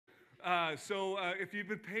If you've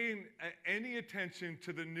been paying any attention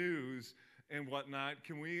to the news and whatnot,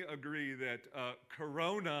 can we agree that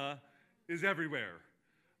Corona is everywhere?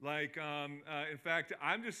 In fact,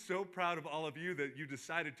 I'm just so proud of all of you that you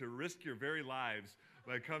decided to risk your very lives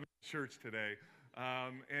by coming to church today.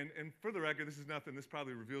 And for the record, this is nothing. This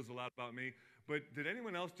probably reveals a lot about me. But does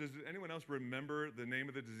anyone else remember the name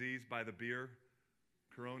of the disease by the beer?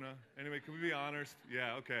 Corona? Anyway, can we be honest?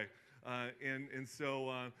 Yeah, okay.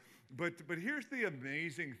 But here's the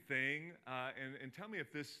amazing thing, and tell me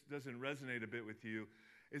if this doesn't resonate a bit with you.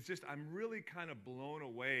 It's just I'm really kind of blown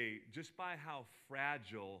away just by how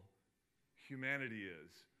fragile humanity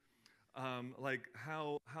is.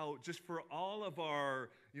 How just for all of our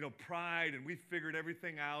pride and we figured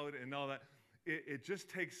everything out and all that, it just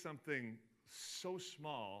takes something so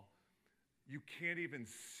small you can't even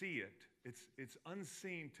see it. It's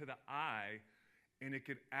unseen to the eye, and it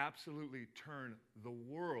could absolutely turn the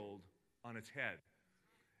world on its head.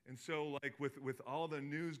 And so, with all the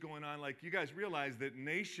news going on, you guys realize that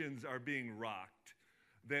nations are being rocked,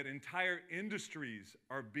 that entire industries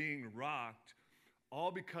are being rocked,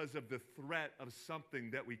 all because of the threat of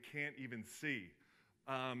something that we can't even see.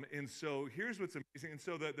 And so here's what's amazing. And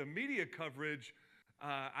so the media coverage,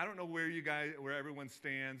 I don't know where everyone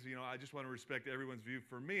stands. I just want to respect everyone's view.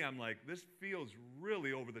 For me, I'm like, this feels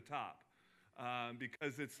really over the top.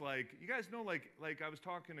 Because it's you guys know, I was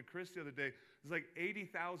talking to Chris the other day, it's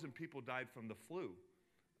 80,000 people died from the flu.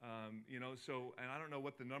 And I don't know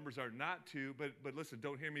what the numbers are not to, but listen,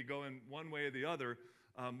 don't hear me going one way or the other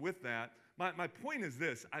with that. My point is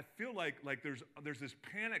this: I feel like there's this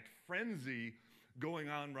panicked frenzy going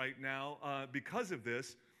on right now because of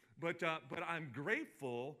this, but I'm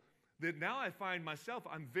grateful that now I find myself,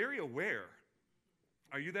 I'm very aware.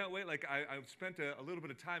 Are you that way? I've spent a little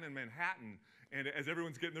bit of time in Manhattan, and as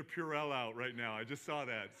everyone's getting their Purell out right now, I just saw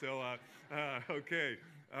that. So, okay,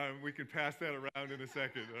 we can pass that around in a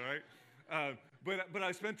second, all right? But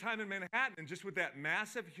I spent time in Manhattan, and just with that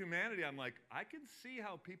massive humanity, I'm like, I can see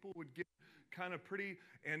how people would get kind of pretty,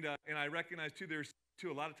 and I recognize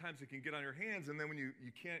too, a lot of times it can get on your hands, and then when you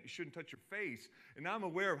shouldn't touch your face. And now I'm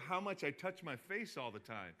aware of how much I touch my face all the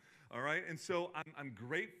time, all right? And so I'm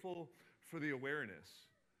grateful for the awareness.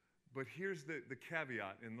 But here's the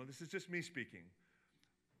caveat, and this is just me speaking.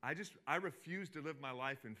 I refuse to live my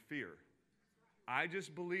life in fear. I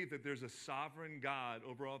just believe that there's a sovereign God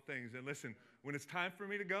over all things. And listen, when it's time for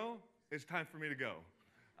me to go, it's time for me to go.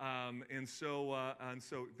 And so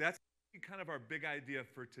that's kind of our big idea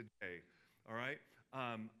for today. All right.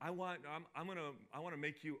 I want to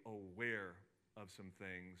make you aware of some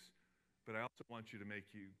things, but I also want you to make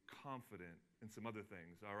you confident in some other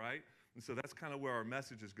things. All right. And so that's kind of where our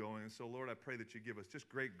message is going. And so, Lord, I pray that you give us just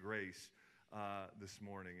great grace this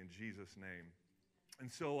morning in Jesus' name.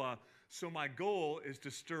 And so my goal is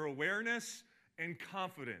to stir awareness and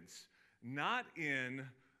confidence, not in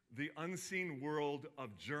the unseen world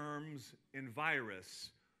of germs and virus,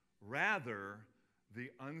 rather the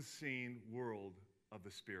unseen world of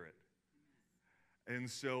the Spirit. And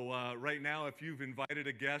so right now, if you've invited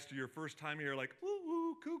a guest or your first time here,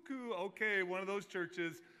 ooh, cuckoo, okay, one of those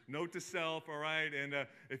churches, note to self, all right? And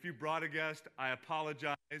if you brought a guest, I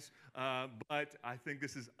apologize, but I think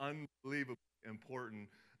this is unbelievably important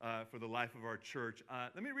for the life of our church.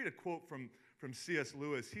 Let me read a quote from C.S.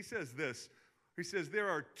 Lewis. He says this. He says, there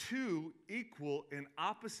are two equal and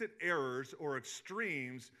opposite errors or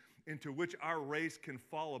extremes into which our race can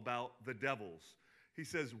fall about the devils. He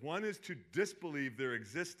says, one is to disbelieve their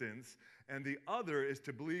existence, and the other is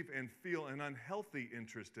to believe and feel an unhealthy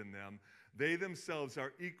interest in them. They themselves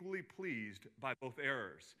are equally pleased by both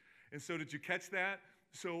errors. And so did you catch that?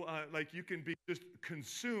 So you can be just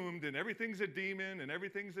consumed and everything's a demon and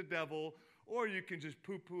everything's a devil, or you can just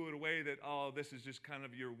poo-poo it away that, oh, this is just kind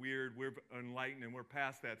of your weird, we're enlightened and we're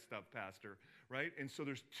past that stuff, Pastor, right? And so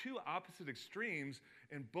there's two opposite extremes,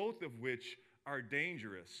 and both of which are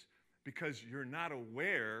dangerous because you're not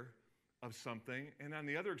aware of something, and on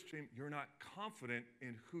the other extreme, you're not confident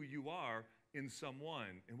in who you are in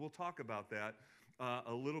someone. And we'll talk about that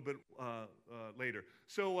a little bit later.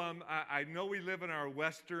 So I know we live in our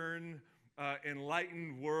Western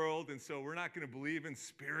enlightened world, and so we're not going to believe in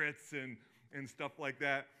spirits and stuff like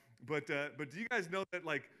that. But do you guys know that,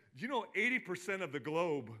 80% of the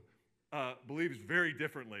globe believes very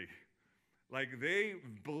differently? They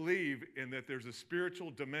believe in that there's a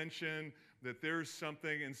spiritual dimension, that there's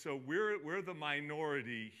something, and so we're the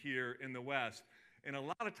minority here in the West. And a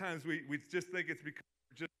lot of times we just think it's because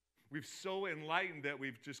we've so enlightened that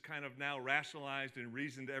we've just kind of now rationalized and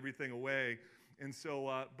reasoned everything away. And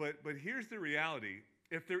so, but here's the reality.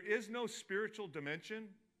 If there is no spiritual dimension,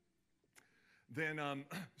 then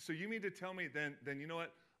so you mean to tell me then you know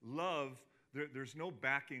what? Love, there's no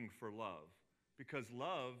backing for love because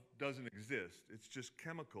love doesn't exist. It's just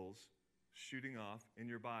chemicals shooting off in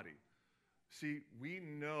your body. See, we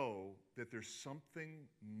know that there's something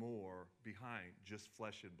more behind just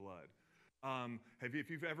flesh and blood. If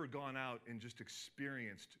you've ever gone out and just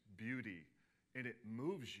experienced beauty and it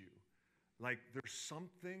moves you, like there's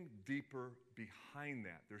something deeper behind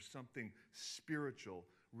that. There's something spiritual,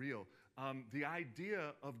 real. The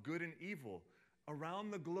idea of good and evil.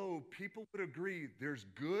 Around the globe, people would agree there's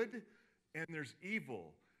good and there's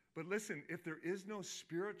evil. But listen, if there is no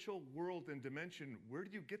spiritual world and dimension, where do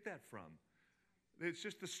you get that from? It's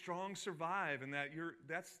just the strong survive, and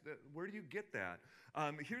where do you get that?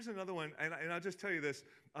 Here's another one, and I'll just tell you this.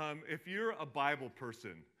 If you're a Bible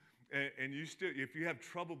person, and if you have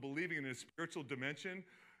trouble believing in a spiritual dimension,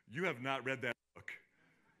 you have not read that book.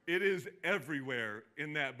 It is everywhere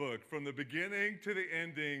in that book. From the beginning to the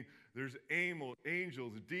ending, there's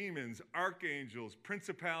angels, demons, archangels,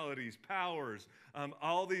 principalities, powers,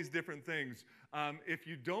 all these different things. If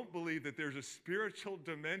you don't believe that there's a spiritual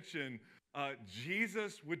dimension,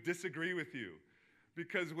 Jesus would disagree with you.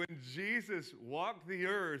 Because when Jesus walked the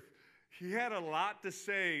earth, he had a lot to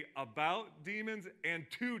say about demons and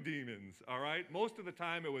to demons, all right? Most of the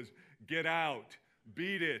time it was, get out,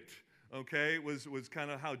 beat it, okay? It was kind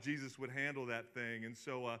of how Jesus would handle that thing. And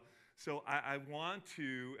so I want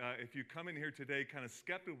to, if you come in here today kind of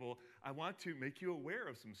skeptical, I want to make you aware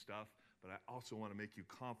of some stuff, but I also want to make you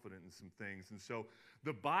confident in some things. And so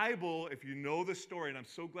the Bible, if you know the story, and I'm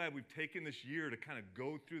so glad we've taken this year to kind of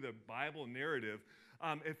go through the Bible narrative,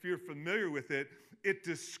 if you're familiar with it, it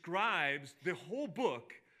describes, the whole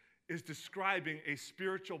book is describing a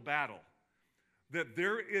spiritual battle, that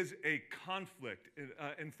there is a conflict.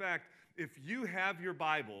 In fact, if you have your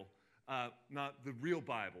Bible, not the real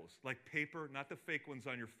Bibles, like paper, not the fake ones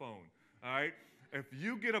on your phone, all right? If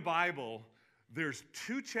you get a Bible, there's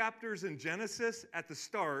 2 chapters in Genesis at the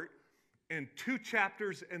start and 2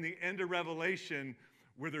 chapters in the end of Revelation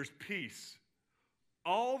where there's peace.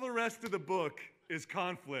 All the rest of the book is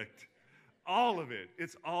conflict. All of it.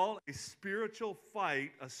 It's all a spiritual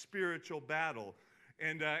fight, a spiritual battle.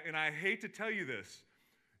 And I hate to tell you this,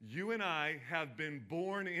 you and I have been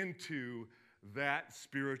born into that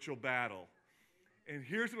spiritual battle. And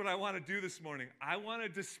here's what I want to do this morning. I want to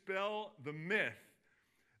dispel the myth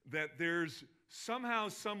that there's somehow,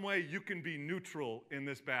 some way you can be neutral in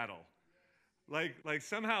this battle. Like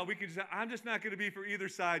somehow we can just say, I'm just not going to be for either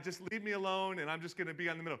side. Just leave me alone, and I'm just going to be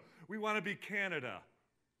on the middle. We want to be Canada,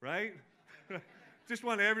 right? Just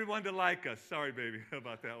want everyone to like us. Sorry, baby,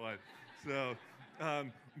 about that one. So,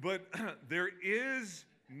 but there is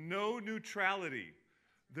no neutrality.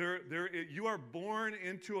 You are born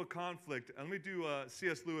into a conflict. And let me do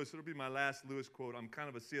C.S. Lewis. It'll be my last Lewis quote. I'm kind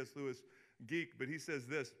of a C.S. Lewis geek, but he says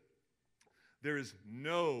this: there is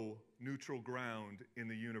no neutral ground in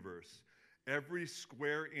the universe. Every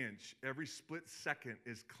square inch, every split second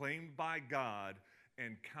is claimed by God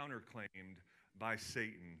and counterclaimed by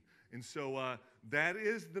Satan. And so that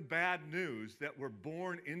is the bad news, that we're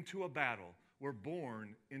born into a battle. We're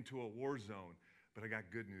born into a war zone. But I got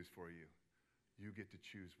good news for you. You get to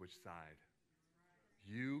choose which side.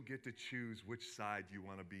 You get to choose which side you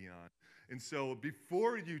want to be on. And so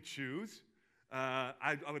before you choose,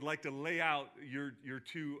 I would like to lay out your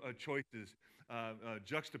 2 choices,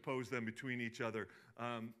 juxtapose them between each other.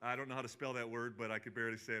 I don't know how to spell that word, but I could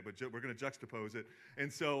barely say it, but we're going to juxtapose it.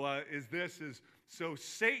 And so so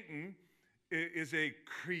Satan is a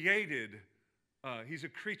created, he's a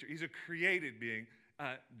creature, he's a created being.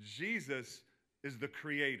 Jesus is the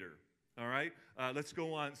creator, all right? Let's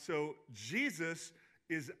go on. So Jesus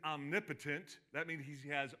is omnipotent. That means he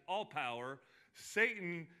has all power.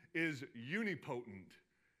 Satan is unipotent.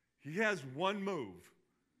 He has one move.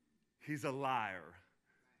 He's a liar.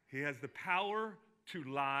 He has the power to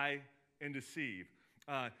lie and deceive.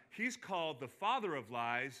 He's called the father of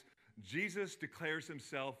lies. Jesus declares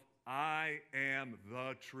himself, I am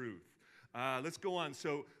the truth. Let's go on.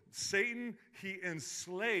 So Satan, he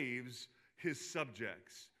enslaves his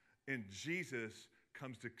subjects, and Jesus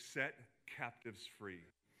comes to set captives free.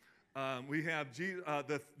 We have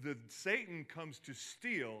Satan comes to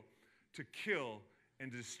steal, to kill,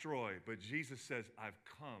 and destroy. But Jesus says, I've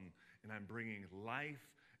come and I'm bringing life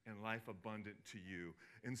and life abundant to you.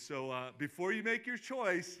 And so before you make your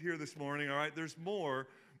choice here this morning, all right, there's more.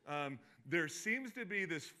 There seems to be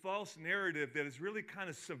this false narrative that is really kind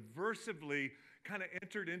of subversively kind of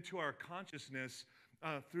entered into our consciousness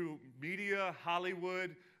through media,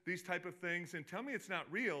 Hollywood, these type of things. And tell me it's not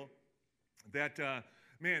real that,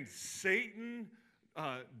 man, Satan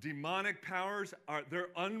Demonic powers, they're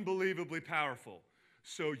unbelievably powerful.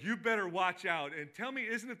 So you better watch out. And tell me,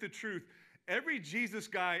 isn't it the truth? Every Jesus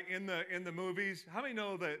guy in the movies, how many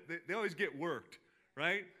know that they always get worked,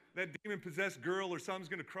 right? That demon-possessed girl or something's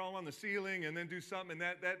going to crawl on the ceiling and then do something, and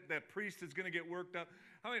that priest is going to get worked up.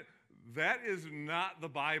 How many? That is not the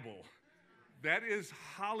Bible. That is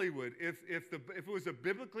Hollywood. If it was a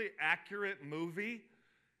biblically accurate movie,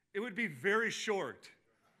 it would be very short.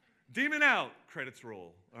 Demon out, credits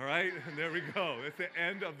roll, all right? And there we go. It's the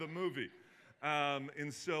end of the movie.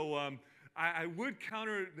 And so I would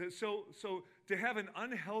counter, so to have an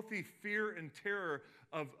unhealthy fear and terror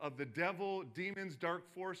of the devil, demons, dark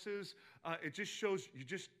forces, it just shows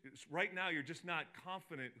right now you're just not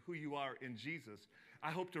confident who you are in Jesus.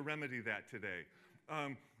 I hope to remedy that today.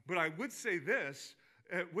 But I would say this,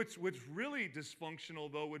 what's really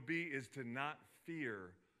dysfunctional though is to not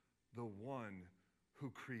fear the one who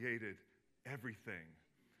created everything.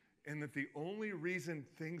 And that the only reason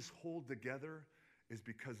things hold together is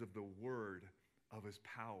because of the word of his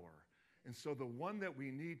power. And so the one that we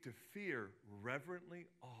need to fear, reverently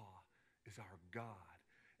awe, is our God.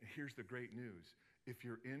 And here's the great news. If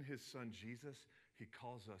you're in his son Jesus, he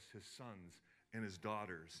calls us his sons and his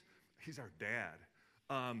daughters. He's our dad.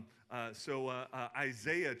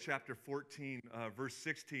 Isaiah chapter 14, verse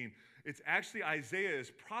 16, it's actually Isaiah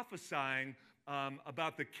is prophesying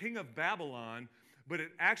about the king of Babylon, but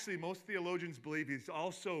it actually, most theologians believe he's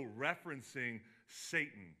also referencing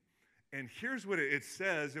Satan. And here's what it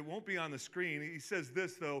says. It won't be on the screen. He says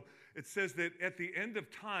this, though. It says that at the end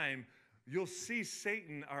of time, you'll see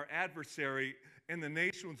Satan, our adversary, and the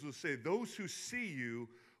nations will say, those who see you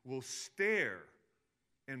will stare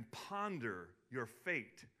and ponder your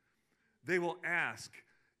fate. They will ask,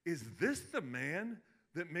 is this the man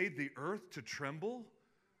that made the earth to tremble,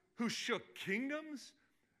 who shook kingdoms?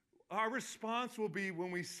 Our response will be,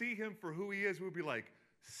 when we see him for who he is, we'll be like,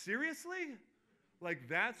 seriously? Like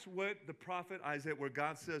that's what the prophet Isaiah, where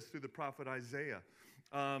God says through the prophet Isaiah.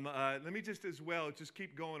 Let me just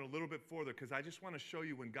keep going a little bit further, because I just want to show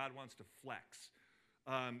you when God wants to flex.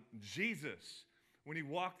 Jesus, when he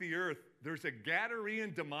walked the earth, there's a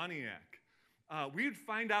Gadarene demoniac. We'd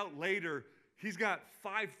find out later he's got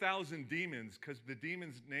 5,000 demons, because the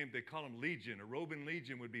demons named, they call them legion. A Roman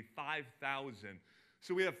legion would be 5,000.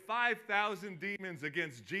 So we have 5,000 demons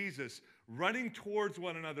against Jesus running towards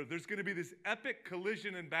one another. There's going to be this epic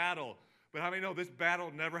collision and battle. But how many know this battle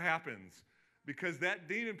never happens? Because that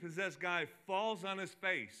demon-possessed guy falls on his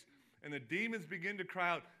face, and the demons begin to cry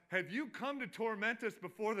out, have you come to torment us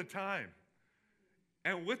before the time?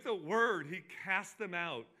 And with the word, he cast them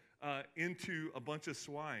out into a bunch of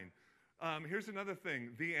swine. Here's another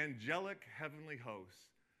thing. The angelic heavenly hosts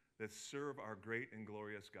that serve our great and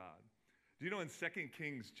glorious God. Do you know in 2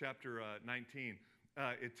 Kings chapter 19,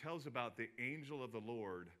 it tells about the angel of the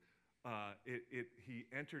Lord. He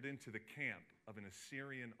entered into the camp of an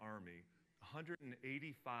Assyrian army,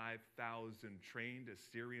 185,000 trained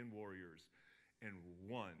Assyrian warriors, and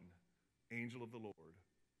one angel of the Lord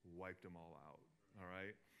wiped them all out. All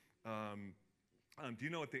right? Do you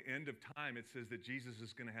know at the end of time, it says that Jesus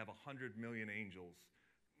is going to have 100 million angels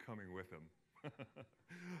coming with him.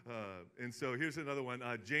 And so here's another one,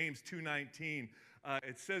 James 2:19.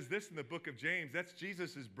 It says this in the book of James. That's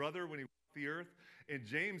Jesus' brother when he walked the earth. And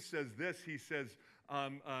James says this. He says,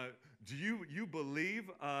 do you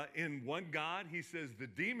believe in one God? He says, the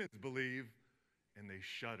demons believe and they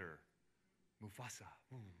shudder. Mufasa,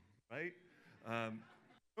 right?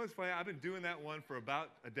 It's funny, I've been doing that one for about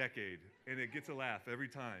a decade, and it gets a laugh every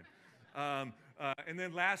time. And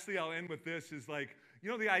then lastly, I'll end with this, is like, you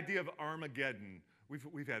know, the idea of Armageddon.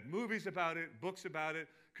 We've had movies about it, books about it,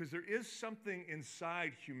 because there is something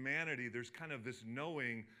inside humanity. There's kind of this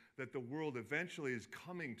knowing that the world eventually is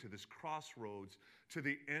coming to this crossroads, to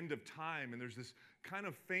the end of time, and there's this kind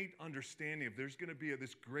of faint understanding of there's going to be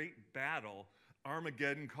this great battle,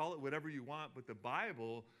 Armageddon, call it whatever you want, but the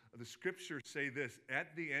Bible, the scriptures say this,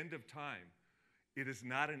 at the end of time, it is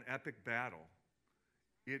not an epic battle.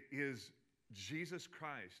 It is Jesus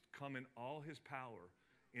Christ come in all his power,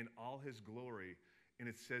 in all his glory, and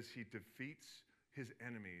it says he defeats his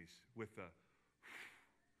enemies with the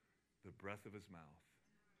breath of his mouth.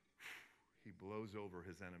 He blows over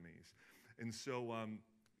his enemies. And so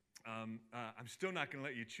I'm still not going to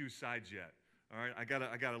let you choose sides yet. All right, I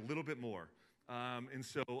got a little bit more. And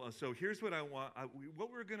so here's what I want.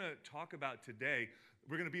 What we're going to talk about today,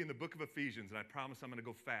 we're going to be in the book of Ephesians, and I promise I'm going to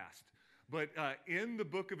go fast. But in the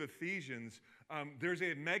book of Ephesians, there's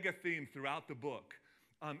a mega theme throughout the book.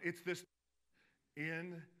 It's this,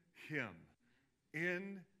 in him,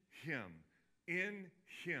 in him, In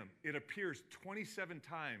him. It appears 27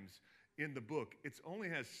 times in the book. It only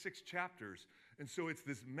has 6 chapters. And so it's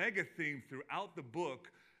this mega theme throughout the book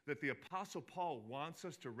that the Apostle Paul wants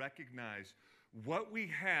us to recognize what we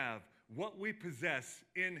have, what we possess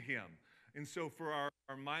in him. And so for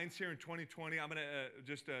our minds here in 2020, I'm going to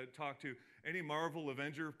just talk to any Marvel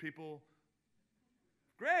Avenger people.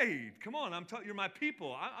 Great. Come on. You're my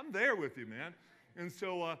people. I'm there with you, man. And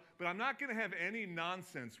so, but I'm not going to have any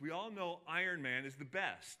nonsense. We all know Iron Man is the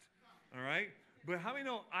best. All right? But how many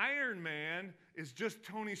know Iron Man is just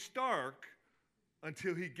Tony Stark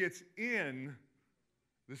until he gets in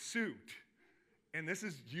the suit? And this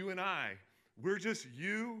is you and I. We're just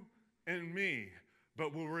you and me.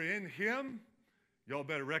 But when we're in him, y'all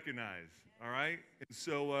better recognize, all right? And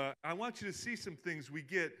so I want you to see some things we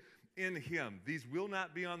get in him. These will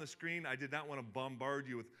not be on the screen. I did not want to bombard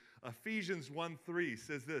you with Ephesians 1:3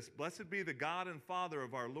 says this, "Blessed be the God and Father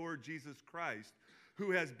of our Lord Jesus Christ,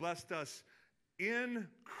 who has blessed us in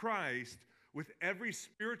Christ with every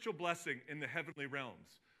spiritual blessing in the heavenly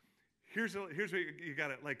realms." Here's what you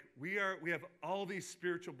got it. Like we have all these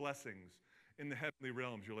spiritual blessings in the heavenly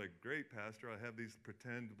realms. You're like, "Great, Pastor, I have these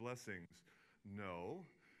pretend blessings." No.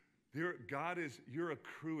 You're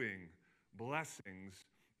accruing blessings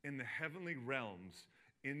in the heavenly realms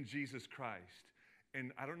in Jesus Christ.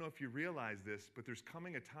 And I don't know if you realize this, but there's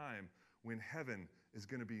coming a time when heaven is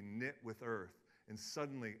going to be knit with earth. And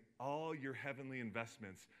suddenly, all your heavenly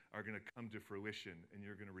investments are going to come to fruition, and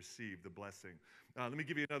you're going to receive the blessing. Let me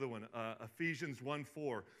give you another one. Ephesians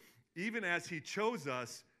 1:4. "Even as he chose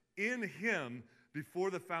us in him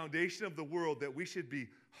before the foundation of the world, that we should be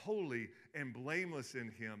holy and blameless in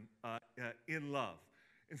him in love."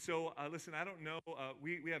 And so, listen, I don't know.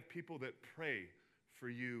 We have people that pray for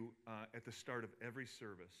you at the start of every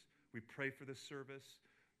service. We pray for this service.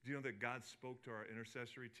 Do you know that God spoke to our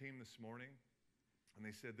intercessory team this morning? And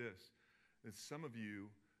they said this, that some of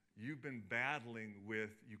you've been battling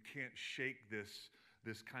with, you can't shake this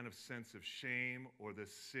kind of sense of shame or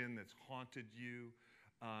this sin that's haunted you.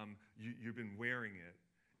 You've been wearing it.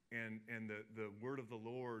 And the word of the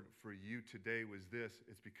Lord for you today was this: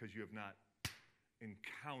 it's because you have not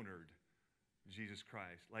encountered Jesus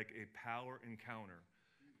Christ, like a power encounter.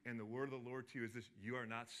 And the word of the Lord to you is this: you are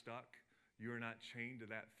not stuck. You are not chained to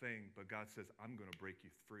that thing, but God says, "I'm going to break you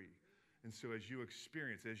free." And so as you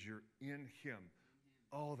experience, as you're in him,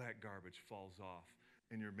 all that garbage falls off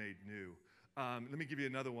and you're made new. Let me give you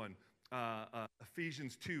another one.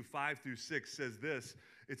 Ephesians 2:5-6 says this.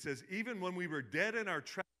 It says, "Even when we were dead in our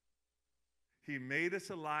trespasses, he made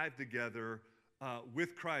us alive together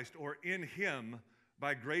with Christ," or in him.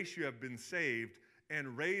 "By grace you have been saved,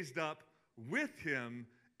 and raised up with him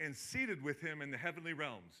and seated with him in the heavenly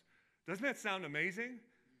realms." Doesn't that sound amazing?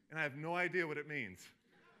 And I have no idea what it means.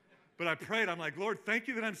 But I prayed, I'm like, "Lord, thank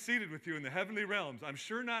you that I'm seated with you in the heavenly realms." I'm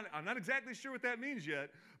not exactly sure what that means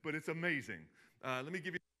yet, but it's amazing. Let me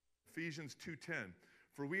give you Ephesians 2:10.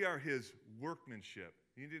 "For we are his workmanship."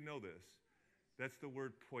 You need to know this. That's the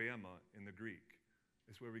word poema in the Greek.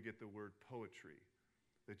 It's where we get the word poetry.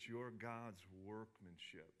 That you're God's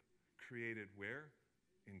workmanship. Created where?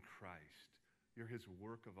 In Christ. You're his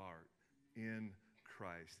work of art in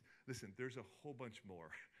Christ. Listen, there's a whole bunch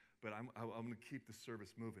more, but I'm going to keep the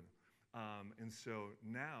service moving. And so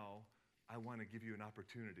now I want to give you an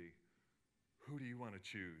opportunity. Who do you want to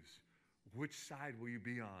choose? Which side will you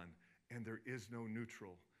be on? And there is no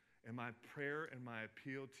neutral. And my prayer and my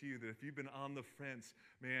appeal to you that if you've been on the fence,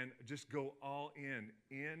 man, just go all in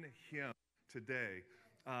him today.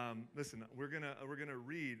 Listen, we're gonna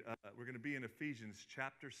read. We're gonna be in Ephesians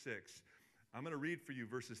chapter 6. I'm gonna read for you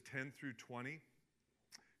verses 10-20,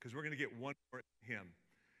 because we're gonna get one more in him.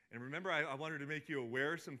 And remember, I wanted to make you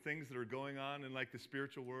aware of some things that are going on in like the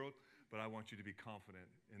spiritual world, but I want you to be confident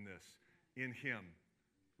in this. In him,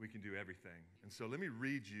 we can do everything. And so let me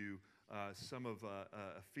read you some of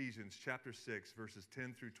Ephesians chapter 6, verses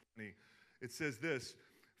 10-20. It says this: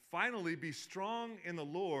 "Finally, be strong in the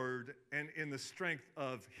Lord and in the strength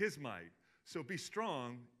of his might." So be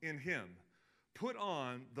strong in him. "Put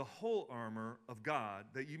on the whole armor of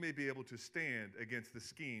God, that you may be able to stand against the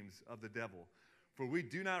schemes of the devil. For we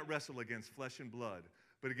do not wrestle against flesh and blood,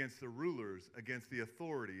 but against the rulers, against the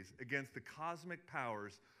authorities, against the cosmic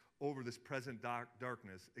powers over this present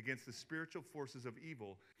darkness, against the spiritual forces of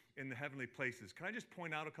evil in the heavenly places." Can I just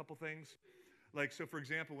point out a couple things? Like, so for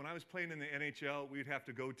example, when I was playing in the NHL, we'd have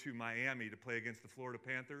to go to Miami to play against the Florida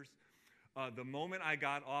Panthers. The moment I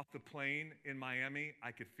got off the plane in Miami,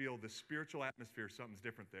 I could feel the spiritual atmosphere. Something's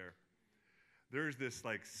different there. There's this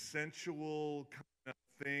like sensual kind of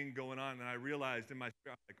thing going on, and I realized in my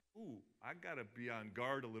spirit, I'm like, ooh, I got to be on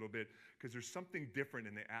guard a little bit because there's something different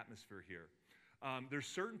in the atmosphere here. There's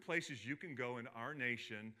certain places you can go in our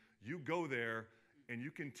nation, you go there, and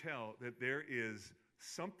you can tell that there is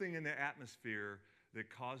something in the atmosphere that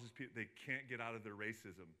causes people, they can't get out of their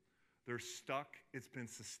racism. They're stuck. It's been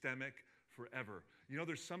systemic forever. You know,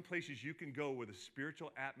 there's some places you can go where the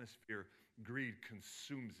spiritual atmosphere, greed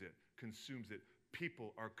consumes it,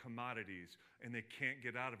 People are commodities, and they can't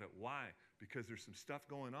get out of it. Why? Because there's some stuff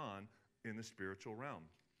going on in the spiritual realm.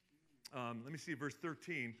 Let me see, verse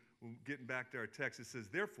 13, getting back to our text, it says,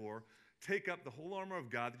 therefore, take up the whole armor of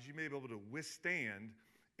God that you may be able to withstand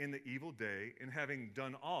in the evil day, and having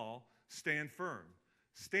done all, stand firm.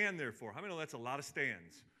 Stand therefore. How many know that's a lot of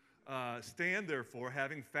stands? Stand therefore,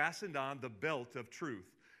 having fastened on the belt of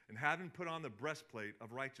truth, and having put on the breastplate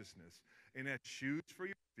of righteousness, and as shoes for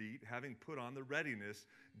your feet, having put on the readiness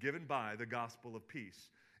given by the gospel of peace.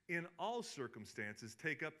 In all circumstances,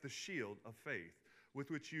 take up the shield of faith, with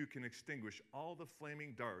which you can extinguish all the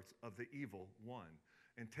flaming darts of the evil one,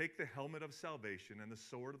 and take the helmet of salvation and the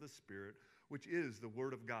sword of the Spirit, which is the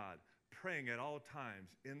word of God, praying at all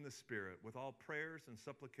times in the Spirit with all prayers and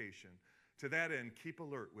supplication. To that end, keep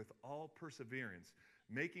alert with all perseverance,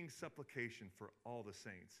 making supplication for all the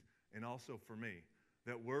saints, and also for me,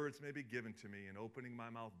 that words may be given to me in opening my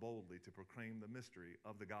mouth boldly to proclaim the mystery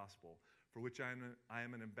of the gospel, for which I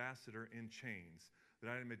am an ambassador in chains, that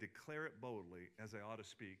I may declare it boldly as I ought to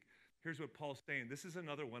speak. Here's what Paul's saying. This is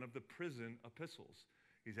another one of the prison epistles.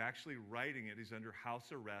 He's actually writing it. He's under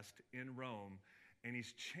house arrest in Rome, and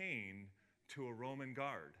he's chained to a Roman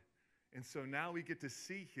guard. And so now we get to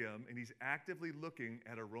see him, and he's actively looking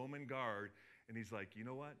at a Roman guard, and he's like, you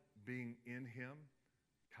know what? Being in him,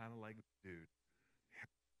 kind of like the dude.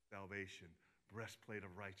 Salvation, breastplate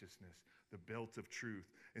of righteousness, the belt of truth.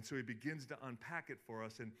 And so he begins to unpack it for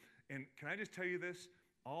us. And can I just tell you this?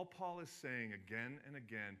 All Paul is saying again and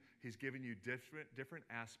again, he's giving you different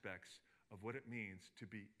aspects of what it means to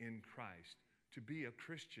be in Christ, to be a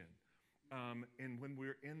Christian. And when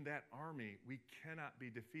we're in that army, we cannot be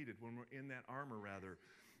defeated, when we're in that armor, rather.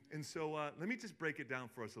 And so let me just break it down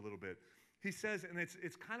for us a little bit. He says, and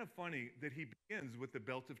it's kind of funny that he begins with the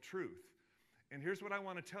belt of truth. And here's what I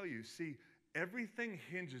want to tell you. See, everything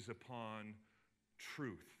hinges upon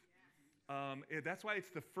truth. That's why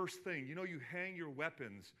it's the first thing. You know, you hang your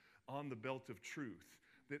weapons on the belt of truth,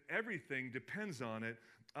 that everything depends on it.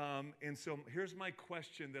 And so here's my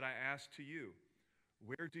question that I ask to you.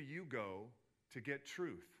 Where do you go to get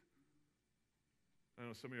truth? I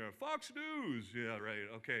know some of you are, Fox News. Yeah, right.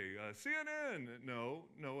 Okay. CNN.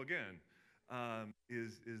 No, again,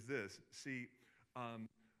 is this. See,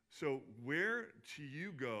 so where do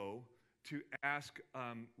you go to ask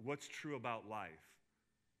what's true about life?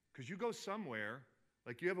 Because you go somewhere,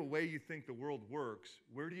 like you have a way you think the world works.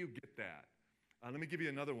 Where do you get that? Let me give you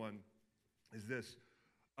another one, is this.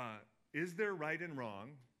 Is there right and wrong?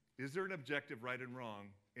 Is there an objective right and wrong?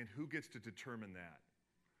 And who gets to determine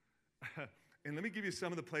that? And let me give you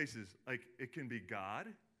some of the places. Like it can be God.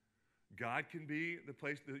 God can be the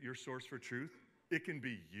place, your source for truth. It can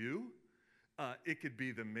be you. It could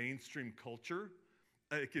be the mainstream culture.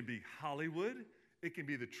 It can be Hollywood. It can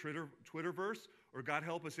be the Twitterverse. Or God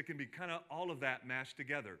help us, it can be kind of all of that mashed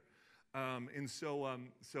together. And so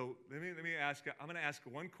let me ask. I'm going to ask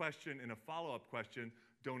one question and a follow-up question.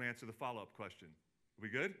 Don't answer the follow-up question. Are we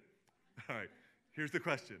good? All right. Here's the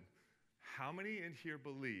question. How many in here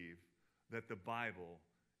believe that the Bible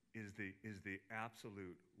is the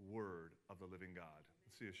absolute word of the living God?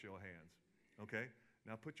 Let's see a show of hands. Okay?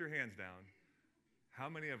 Now put your hands down. How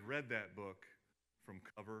many have read that book from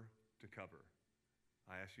cover to cover?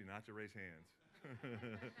 I ask you not to raise hands.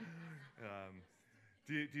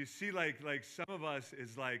 Do you see like some of us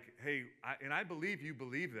is like, hey, I believe you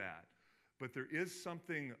believe that, but there is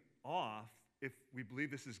something off if we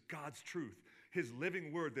believe this is God's truth, his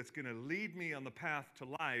living word that's going to lead me on the path to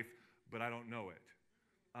life, but I don't know it.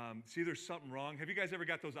 See, there's something wrong. Have you guys ever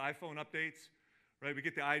got those iPhone updates? Right, we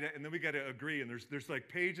get the ID, and then we got to agree, and there's like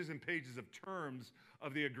pages and pages of terms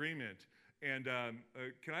of the agreement. And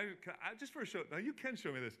can I just for a show? Now you can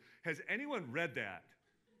show me this. Has anyone read that?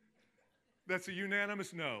 That's a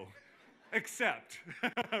unanimous no. Accept,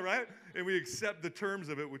 right? And we accept the terms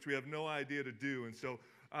of it, which we have no idea to do. And so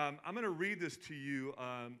I'm going to read this to you.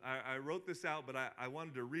 I wrote this out, but I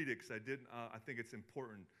wanted to read it because I think it's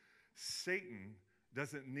important. Satan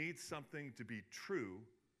doesn't need something to be true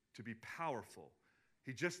to be powerful.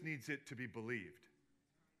 He just needs it to be believed.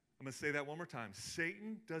 I'm going to say that one more time.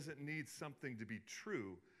 Satan doesn't need something to be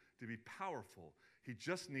true to be powerful. He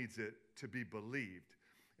just needs it to be believed.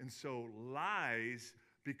 And so lies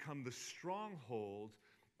become the stronghold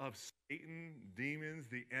of Satan, demons,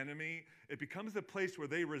 the enemy. It becomes the place where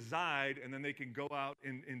they reside, and then they can go out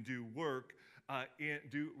and do work,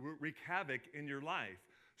 wreak havoc in your life.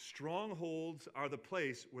 Strongholds are the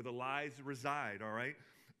place where the lies reside, all right?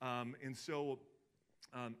 And so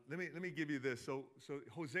let me give you this. So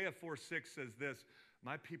Hosea 4:6 says this,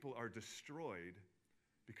 my people are destroyed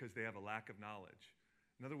because they have a lack of knowledge.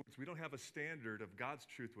 In other words, we don't have a standard of God's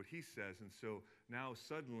truth, what he says, and so now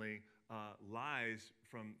suddenly lies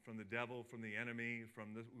from the devil, from the enemy,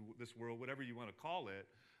 from this world, whatever you want to call it,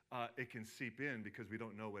 it can seep in because we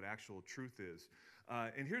don't know what actual truth is.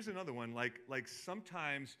 And here's another one, like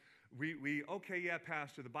sometimes we okay, yeah,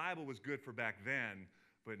 Pastor, the Bible was good for back then,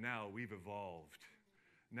 but now we've evolved.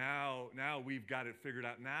 Now we've got it figured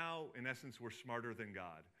out. Now, in essence, we're smarter than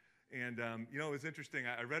God. And, it was interesting.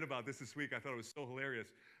 I read about this week. I thought it was so hilarious.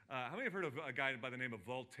 How many have heard of a guy by the name of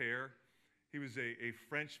Voltaire? He was a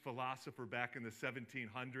French philosopher back in the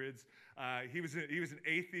 1700s. He was an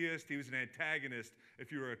atheist. He was an antagonist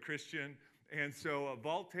if you were a Christian. And so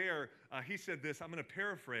Voltaire, he said this. I'm going to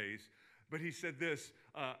paraphrase, but he said this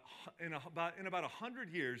in about 100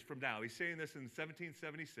 years from now. He's saying this in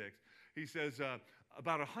 1776. He says,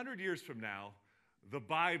 about 100 years from now, the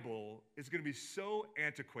Bible is going to be so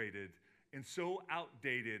antiquated and so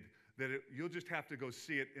outdated that you'll just have to go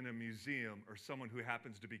see it in a museum or someone who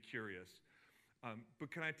happens to be curious.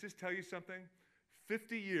 But can I just tell you something?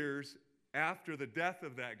 50 years after the death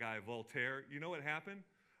of that guy, Voltaire, you know what happened?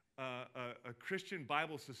 A Christian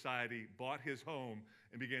Bible society bought his home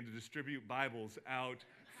and began to distribute Bibles out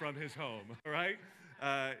from his home, all right?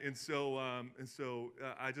 And so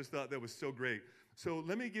I just thought that was so great. So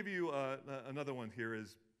let me give you another one here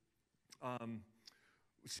is,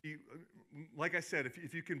 see, like I said,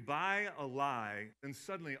 if you can buy a lie, then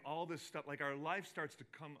suddenly all this stuff, like our life starts to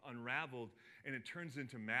come unraveled and it turns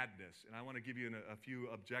into madness. And I want to give you a few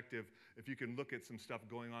objective, if you can look at some stuff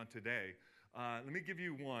going on today. Let me give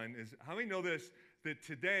you one. Is how many know this, that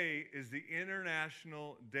today is the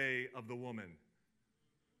International Day of the Woman?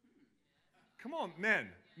 Come on, men,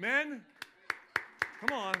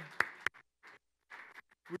 come on.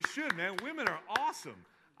 We should, man. Women are awesome.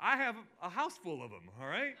 I have a house full of them, all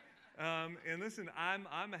right? And listen, I'm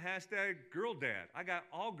a hashtag girl dad. I got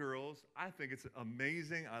all girls. I think it's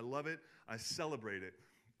amazing. I love it. I celebrate it.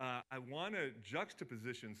 I want to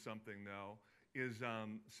juxtaposition something, though, is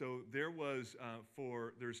so there's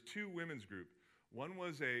two women's groups. One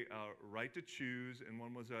was a right to choose, and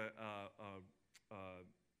one was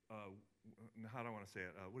how do I want to say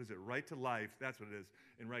it? What is it? Right to life. That's what it is,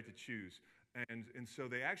 and right to choose. And so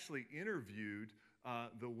they actually interviewed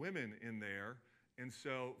the women in there. And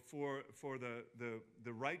so for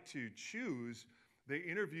the right to choose, they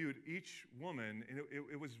interviewed each woman, and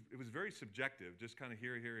it was very subjective, just kind of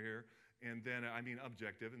here, and then,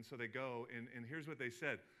 objective. And so they go, and here's what they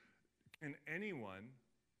said. Can anyone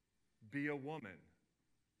be a woman?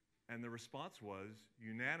 And the response was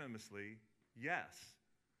unanimously, yes.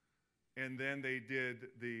 And then they did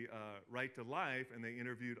the right to life, and they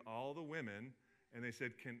interviewed all the women, and they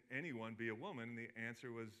said, can anyone be a woman? And the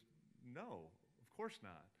answer was no, of course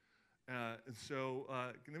not. And so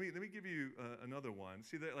let me give you another one.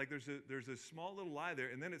 See that, like there's a small little lie there,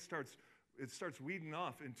 and then it starts weeding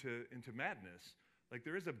off into madness. Like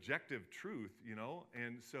there is objective truth,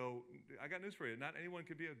 and so I got news for you. Not anyone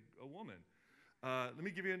could be a woman. Let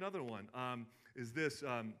me give you another one. Is this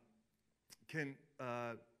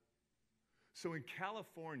so in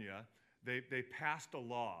California, they passed a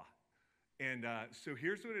law. And so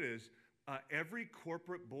here's what it is. Every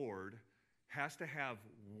corporate board has to have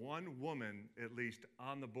one woman, at least,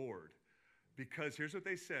 on the board. Because here's what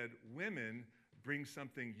they said. Women bring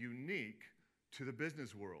something unique to the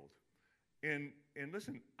business world. And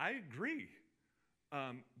listen, I agree.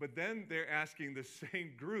 But then they're asking the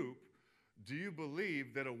same group, do you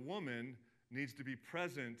believe that a woman needs to be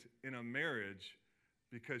present in a marriage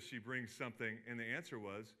because she brings something? And the answer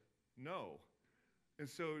was no. And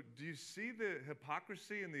so do you see the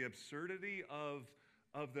hypocrisy and the absurdity of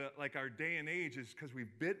our day and age is because we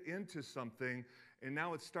bit into something and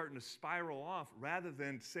now it's starting to spiral off rather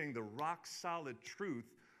than saying the rock solid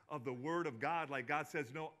truth of the Word of God. Like God says,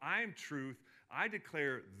 no, I'm truth. I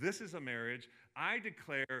declare this is a marriage. I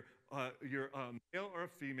declare you're a male or a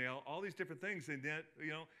female, all these different things. And then,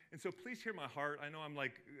 and so please hear my heart. I know I'm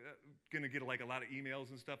going to get a lot of emails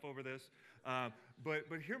and stuff over this. But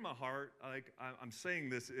hear my heart. I'm saying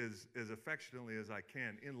this as affectionately as I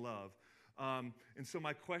can in love. And so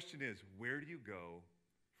my question is, where do you go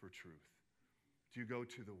for truth? Do you go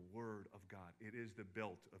to the Word of God? It is the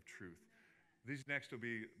belt of truth. These next will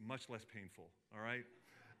be much less painful, all right?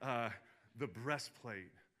 the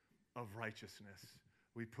breastplate of righteousness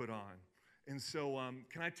we put on. And so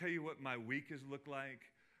can I tell you what my week has looked like?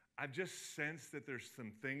 I've just sensed that there's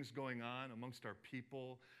some things going on amongst our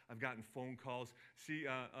people. I've gotten phone calls. See,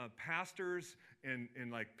 pastors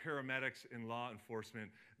and like paramedics in law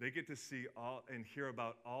enforcement, they get to see all and hear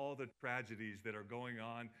about all the tragedies that are going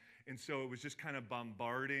on. And so it was just kind of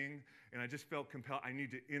bombarding, and I just felt compelled. I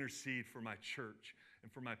need to intercede for my church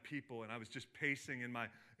and for my people. And I was just pacing in my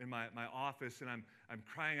office, and I'm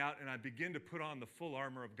crying out, and I begin to put on the full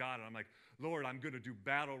armor of God. And I'm like, Lord, I'm going to do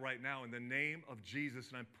battle right now in the name of Jesus,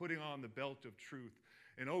 and I'm putting on the belt of truth.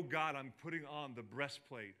 And oh God, I'm putting on the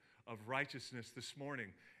breastplate of righteousness this morning.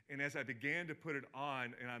 And as I began to put it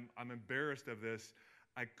on, and I'm embarrassed of this,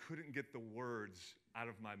 I couldn't get the words out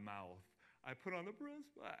of my mouth. I put on the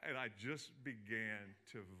breastplate, and I just began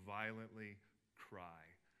to violently cry.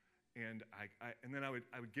 And then I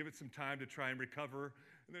would give it some time to try and recover,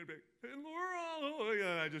 and then it'd be, hey, Lord,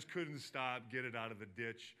 and I just couldn't stop, get it out of the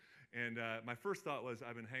ditch. And my first thought was,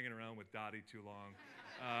 I've been hanging around with Dottie too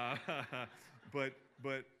long.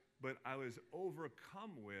 But I was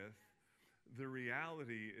overcome with the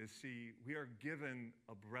reality is, see, we are given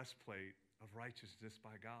a breastplate of righteousness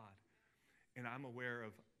by God. And I'm aware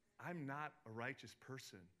of, I'm not a righteous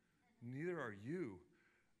person. Neither are you.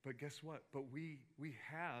 But guess what? But we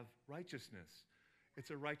have righteousness. It's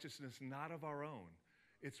a righteousness not of our own.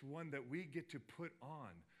 It's one that we get to put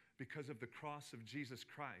on because of the cross of Jesus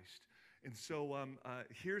Christ. And so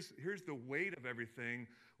here's the weight of everything,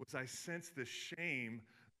 was I sense the shame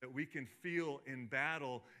that we can feel in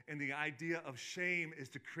battle. And the idea of shame is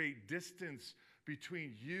to create distance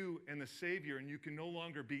between you and the Savior, and you can no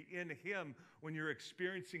longer be in Him when you're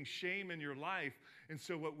experiencing shame in your life. And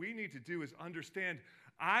so what we need to do is understand,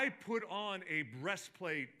 I put on a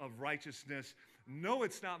breastplate of righteousness. No,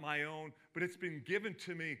 it's not my own, but it's been given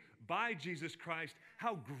to me by Jesus Christ.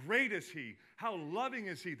 How great is He? How loving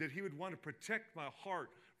is He that He would want to protect my heart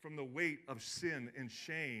from the weight of sin and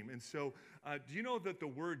shame? And so, do you know that the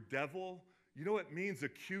word devil, you know it means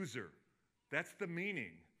accuser? That's the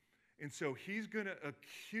meaning. And so He's going to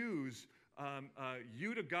accuse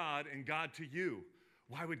you to God and God to you.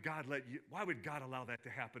 Why would God allow that to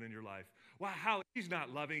happen in your life? Well, how? He's not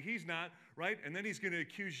loving. He's not, right? And then He's going to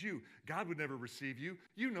accuse you. God would never receive you.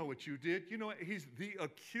 You know what you did. You know, He's the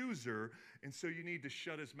accuser. And so you need to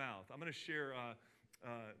shut His mouth. I'm going to share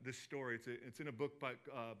this story. It's in a book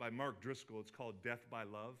by Mark Driscoll. It's called Death by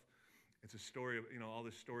Love. It's a story of, all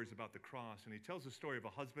the stories about the cross. And he tells the story of a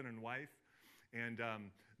husband and wife. And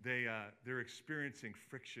they're experiencing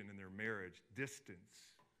friction in their marriage, distance.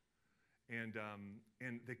 And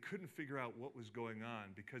they couldn't figure out what was going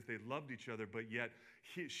on because they loved each other, but yet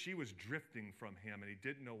she was drifting from him, and he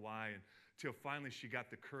didn't know why, until finally she got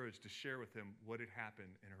the courage to share with him what had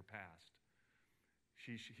happened in her past.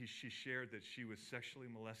 She shared that she was sexually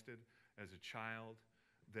molested as a child,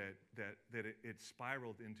 that it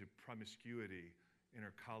spiraled into promiscuity in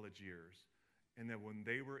her college years, and that when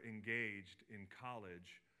they were engaged in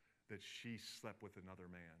college, that she slept with another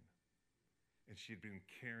man. And she'd been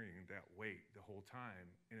carrying that weight the whole time,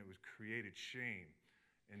 and it was created shame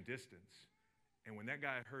and distance. And when that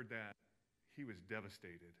guy heard that, he was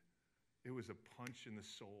devastated. It was a punch in the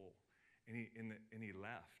soul, and he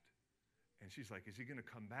left. And she's like, is he going to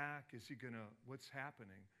come back? What's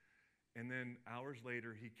happening? And then hours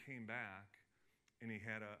later, he came back, and he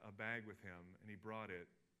had a bag with him, and he brought it,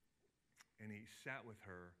 and he sat with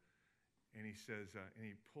her, and he says, and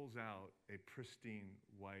he pulls out a pristine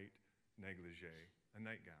white negligee, a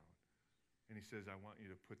nightgown. And he says, I want you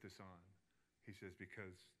to put this on. He says,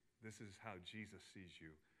 because this is how Jesus sees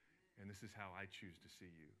you, and this is how I choose to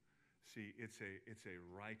see you. See, it's a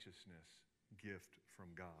righteousness gift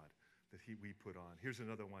from God that we put on. Here's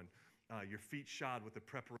another one. Your feet shod with the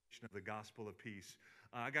preparation of the gospel of peace.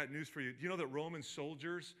 I got news for you. Do you know that Roman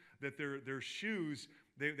soldiers, that their shoes,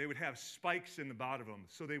 they would have spikes in the bottom of them,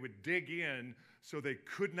 so they would dig in so they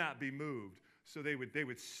could not be moved. So they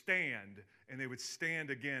would stand, and they would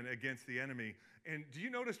stand again against the enemy. And do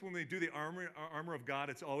you notice when they do the armor of God,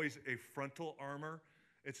 it's always a frontal armor?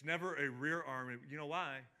 It's never a rear armor. You know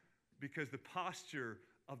why? Because the posture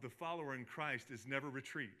of the follower in Christ is never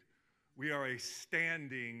retreat. We are a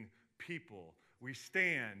standing people. We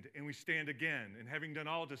stand, and we stand again. And having done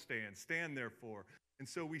all to stand therefore. And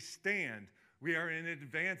so we stand. We are an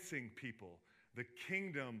advancing people. The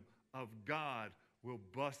kingdom of God will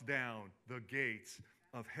bust down the gates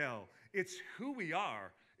of hell. It's who we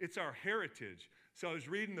are. It's our heritage. So I was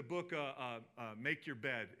reading the book, Make Your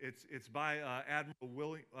Bed. It's by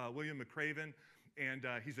Admiral William McRaven, and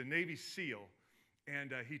he's a Navy SEAL.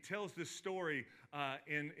 And he tells this story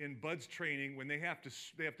in Bud's training when they have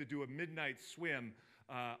to do a midnight swim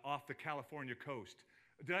off the California coast.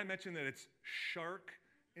 Did I mention that it's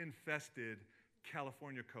shark-infested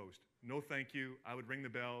California coast? No, thank you. I would ring the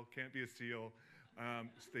bell. Can't be a SEAL.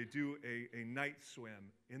 So they do a night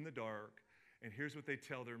swim in the dark. And here's what they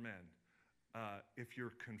tell their men. If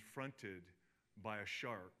you're confronted by a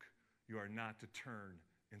shark, you are not to turn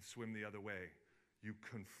and swim the other way. You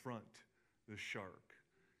confront the shark.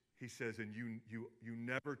 He says, and you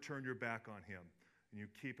never turn your back on him, and you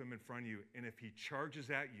keep him in front of you. And if he charges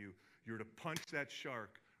at you, you're to punch that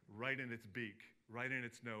shark right in its beak, right in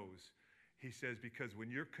its nose. He says, because when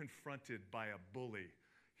you're confronted by a bully,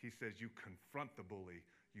 he says, you confront the bully,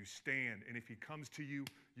 you stand, and if he comes to you,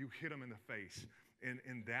 you hit him in the face.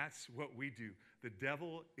 And that's what we do. The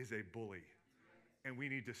devil is a bully, and we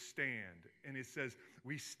need to stand. And it says,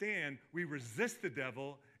 we stand, we resist the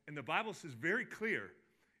devil, and the Bible says very clear,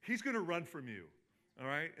 he's going to run from you, all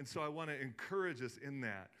right? And so I want to encourage us in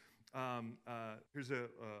that. Here's a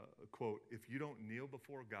quote, if you don't kneel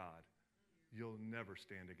before God, you'll never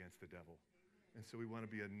stand against the devil. And so we want to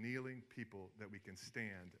be a kneeling people that we can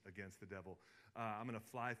stand against the devil. I'm going to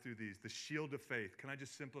fly through these. The shield of faith. Can I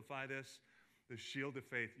just simplify this? The shield of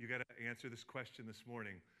faith. You got to answer this question this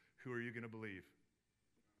morning. Who are you going to believe?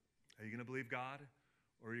 Are you going to believe God,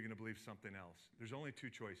 or are you going to believe something else? There's only two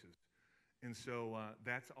choices. And so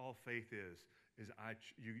that's all faith is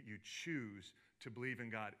you choose to believe in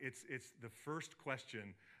God. It's the first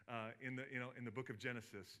question in the book of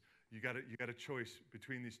Genesis. You got a choice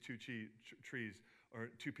between these two trees or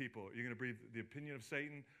two people. You're going to believe the opinion of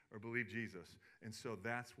Satan or believe Jesus. And so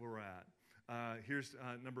that's where we're at. Here's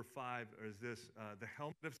number 5, or is this the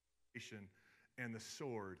helmet of salvation and the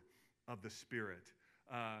sword of the Spirit.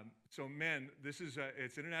 So men, this is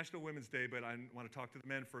it's International Women's Day, but I want to talk to the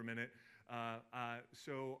men for a minute.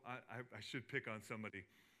 So I should pick on somebody.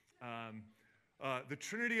 The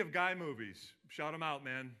Trinity of Guy movies. Shout them out,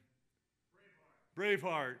 man.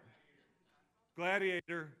 Braveheart.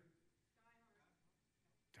 Gladiator.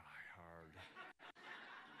 Die Hard.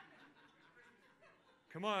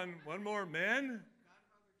 Come on, one more. Men?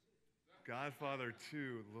 Godfather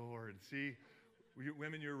 2, Lord. See,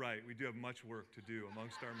 women, you're right. We do have much work to do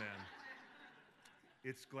amongst our men.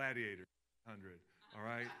 It's Gladiator 100, all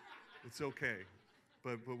right? It's okay,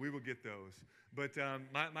 but we will get those. But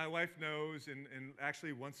my wife knows, and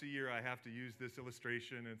actually once a year I have to use this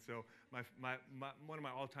illustration, and so one of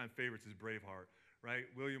my all-time favorites is Braveheart, right?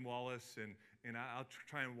 William Wallace, and I'll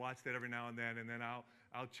try and watch that every now and then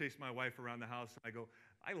I'll chase my wife around the house, and I go,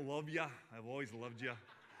 I love ya, I've always loved ya,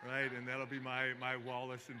 right? And that'll be my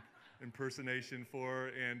Wallace impersonation for her.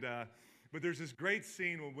 And but there's this great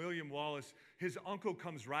scene when William Wallace, his uncle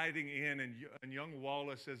comes riding in, and young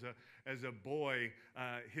Wallace, as a boy,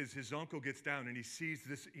 his uncle gets down, and he sees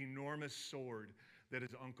this enormous sword that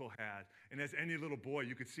his uncle had. And as any little boy,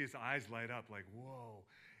 you could see his eyes light up, like, whoa.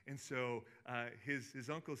 And so his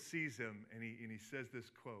uncle sees him, and he says this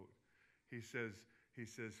quote. He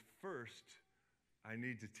says, first, I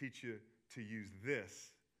need to teach you to use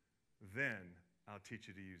this, then I'll teach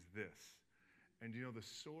you to use this. And you know, the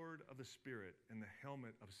sword of the Spirit and the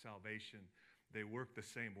helmet of salvation, they work the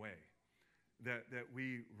same way. That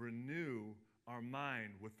we renew our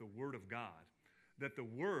mind with the Word of God. That the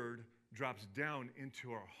Word drops down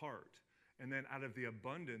into our heart. And then out of the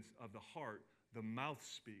abundance of the heart, the mouth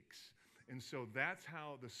speaks. And so that's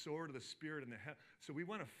how the sword of the Spirit and so we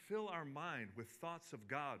want to fill our mind with thoughts of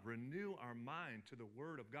God. Renew our mind to the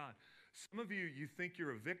Word of God. Some of you think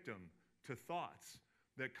you're a victim to thoughts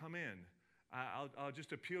that come in. I'll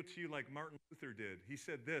just appeal to you like Martin Luther did. He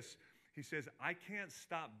said this. He says, I can't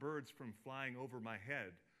stop birds from flying over my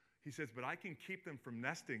head. He says, but I can keep them from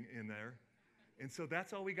nesting in there. And so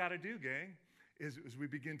that's all we got to do, gang, is we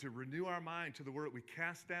begin to renew our mind to the Word. We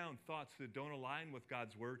cast down thoughts that don't align with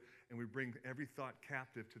God's Word, and we bring every thought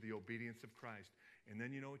captive to the obedience of Christ. And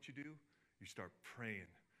then you know what you do? You start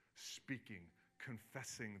praying, speaking,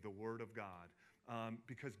 confessing the Word of God,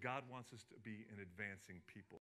 because God wants us to be an advancing people.